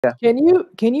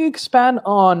Can you expand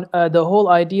on the whole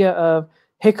idea of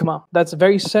Hikma? That's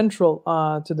very central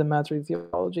to the Maturidi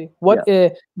theology. What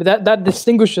that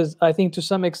distinguishes, I think, to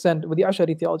some extent with the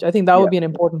Ash'ari theology. I think that would be an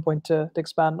important point to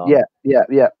expand on.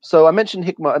 Yeah. So I mentioned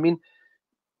Hikma. I mean,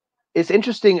 it's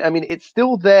interesting. I mean, it's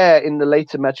still there in the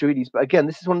later Maturidis, but again,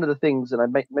 this is one of the things, and I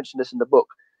mentioned this in the book,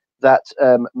 that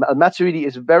Maturidi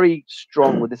is very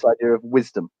strong with this idea of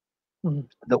wisdom.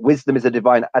 That wisdom is a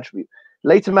divine attribute.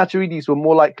 Later Maturidis were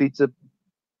more likely to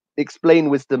explain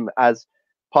wisdom as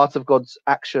part of God's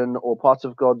action or part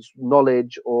of God's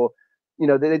knowledge, or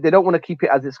they don't want to keep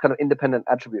it as this kind of independent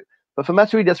attribute. But for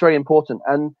Maturidi, that's very important.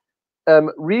 And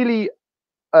really,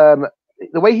 the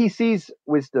way he sees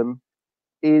wisdom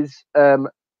is, on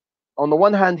the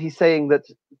one hand, he's saying that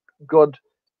God,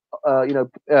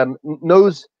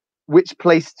 knows which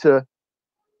place to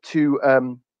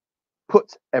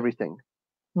put everything.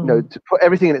 To put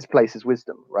everything in its place is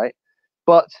wisdom, right?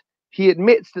 But he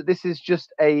admits that this is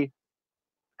just a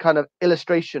kind of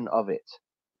illustration of it,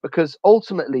 because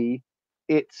ultimately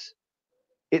it's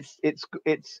a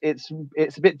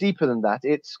bit deeper than that.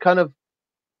 It's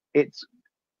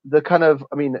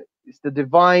the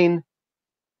divine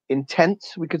intent,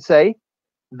 we could say,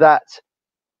 that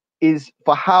is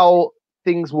for how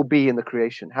things will be in the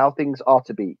creation, how things are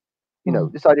to be.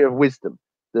 This idea of wisdom,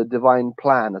 the divine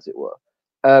plan, as it were.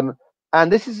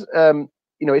 And this is,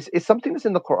 it's something that's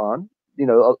in the Quran.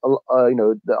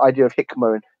 The idea of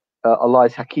Hikmah and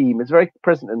Allah's Hakim is very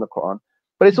present in the Quran,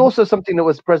 but it's also something that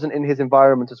was present in his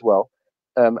environment as well.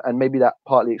 And maybe that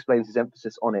partly explains his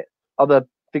emphasis on it. Other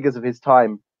figures of his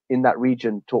time in that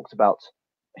region talked about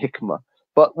Hikmah.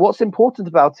 But what's important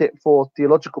about it for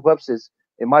theological purposes,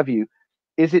 in my view,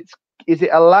 is it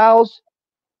allows,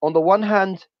 on the one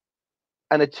hand,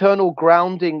 an eternal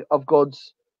grounding of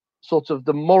God's sort of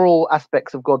the moral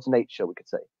aspects of God's nature, we could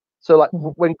say. So, like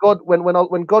when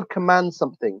God commands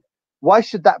something, why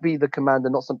should that be the command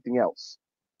and not something else?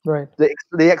 Right.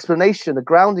 The explanation, the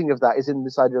grounding of that is in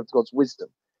this idea of God's wisdom.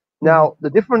 Now, the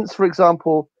difference, for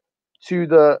example, to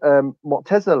the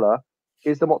Mu'tazila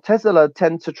is the Mu'tazila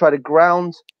tend to try to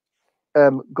ground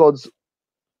God's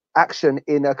action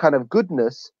in a kind of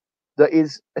goodness that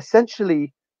is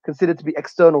essentially considered to be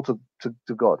external to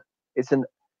God. It's a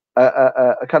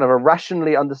kind of a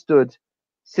rationally understood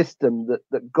system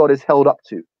that God is held up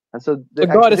to, and so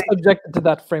God is subjected to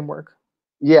that framework.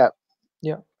 Yeah.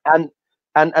 And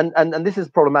this is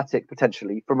problematic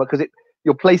potentially because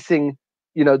you're placing,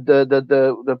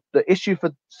 the issue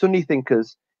for Sunni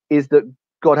thinkers is that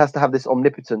God has to have this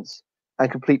omnipotence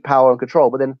and complete power and control.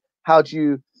 But then how do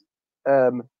you,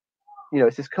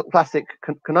 it's this classic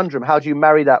conundrum. How do you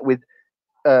marry that with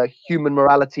human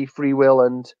morality, free will,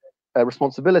 and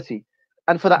responsibility?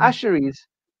 And for the Ash'aris,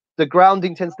 the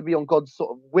grounding tends to be on God's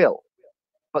sort of will.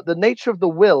 But the nature of the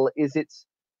will is it's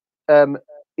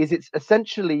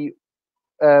essentially,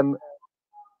 you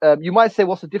might say,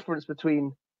 what's the difference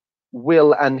between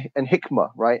will and hikmah,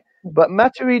 right? But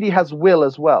Maturidi has will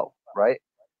as well, right?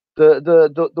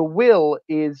 The will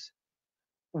is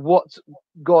what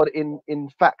God in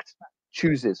fact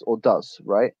chooses or does,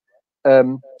 right?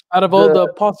 Out of all the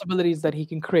possibilities that he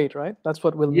can create, right? That's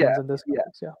what will means in this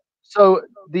context. Yeah. So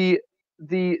the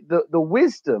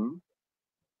wisdom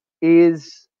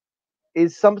is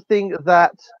something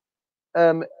that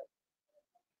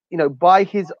by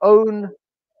his own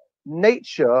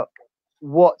nature,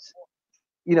 what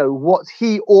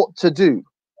he ought to do,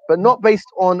 but not based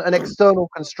on an external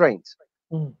constraint.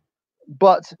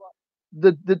 But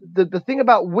the thing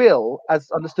about will, as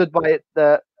understood by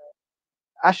the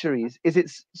Ash'aris, is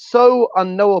it's so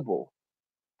unknowable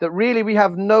that really we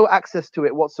have no access to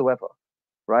it whatsoever,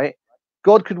 right?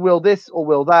 God could will this or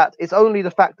will that. It's only the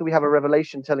fact that we have a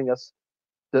revelation telling us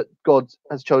that God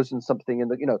has chosen something,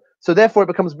 and so therefore it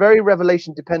becomes very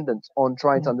revelation dependent on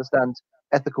trying to understand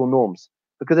ethical norms,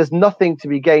 because there's nothing to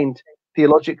be gained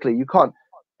theologically. You can't,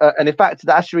 and in fact,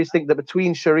 the Ash'aris think that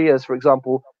between Sharias, for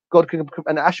example, God can,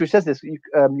 and Ash'ari says this,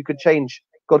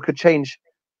 God could change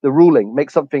the ruling, make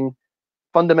something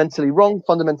fundamentally wrong,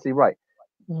 fundamentally right.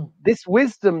 This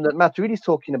wisdom that Maturidi is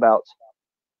talking about,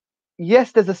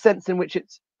 yes, there's a sense in which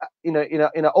it's, in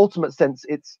an ultimate sense,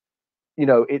 it's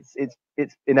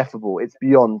ineffable. It's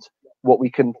beyond what we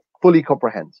can fully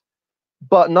comprehend.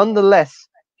 But nonetheless,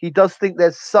 he does think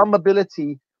there's some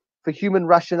ability for human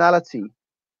rationality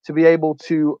to be able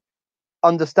to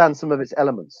understand some of its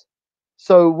elements.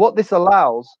 So what this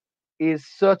allows is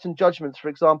certain judgments, for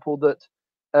example, that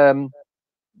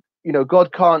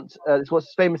God can't. It's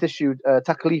what's famous issue,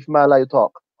 taklif ma la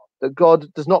yutaq, that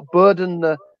God does not burden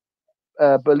the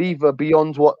believer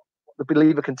beyond what the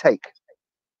believer can take.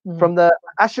 From the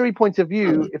Ash'ari point of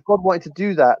view, if God wanted to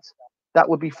do that, that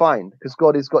would be fine, because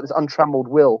God has got this untrammeled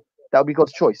will. That would be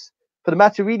God's choice. For the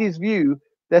Maturidi's view,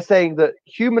 they're saying that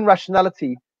human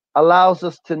rationality allows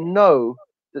us to know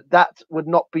that that would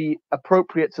not be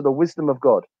appropriate to the wisdom of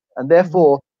God, and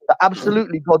therefore that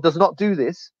absolutely God does not do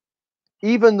this,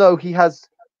 even though He has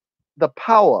the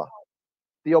power,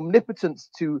 the omnipotence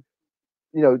to,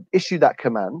 issue that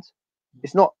command.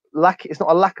 It's not a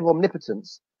lack of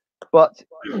omnipotence, but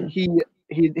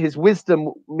his wisdom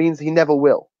means He never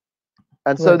will.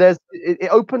 And so it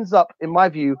opens up, in my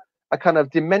view, a kind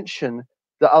of dimension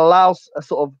that allows a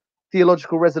sort of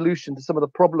theological resolution to some of the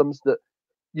problems that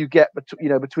you get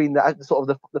between the sort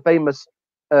of the famous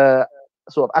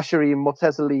sort of Ash'ari and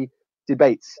Mu'tazili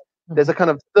debates. There's a kind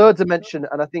of third dimension,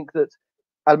 and I think that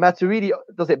Al-Maturidi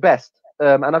does it best.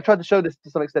 And I've tried to show this to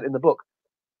some extent in the book.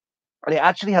 And it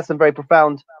actually has some very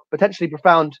potentially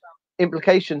profound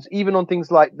implications, even on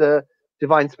things like the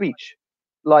divine speech.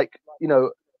 Like,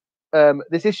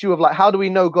 this issue of like, how do we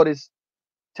know God is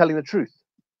telling the truth?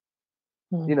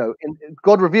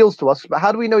 God reveals to us, but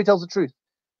how do we know He tells the truth?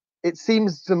 It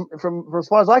seems, from as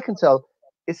far as I can tell,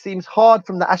 it seems hard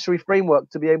from the Ash'ari framework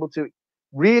to be able to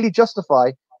really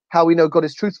justify how we know God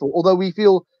is truthful, although we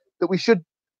feel that we should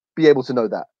be able to know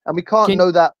that. And we can't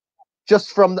know that just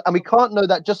from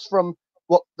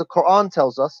what the Quran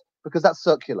tells us, because that's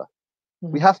circular.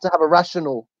 We have to have a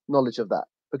rational knowledge of that,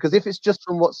 because if it's just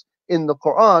from what's in the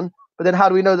Quran, but then how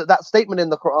do we know that that statement in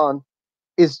the Quran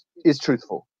is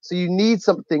truthful? So you need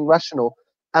something rational,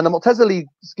 and the Mu'tazili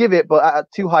give it, but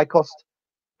at too high cost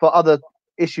for other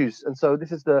issues. And so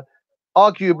this is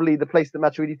arguably the place that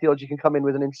Maturidi theology can come in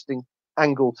with an interesting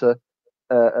angle to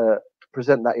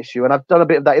present that issue. And I've done a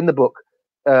bit of that in the book.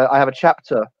 I have a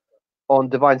chapter on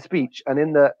divine speech, and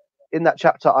in that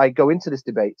chapter I go into this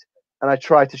debate, and I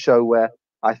try to show where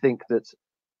I think that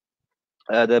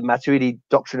the Maturidi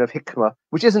doctrine of Hikma,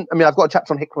 which isn't, I've got a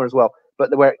chapter on Hikma as well,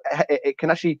 but where it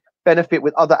can actually benefit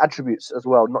with other attributes as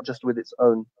well, not just with its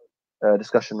own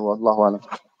discussion. Wallahu alam.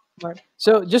 Right.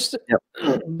 So just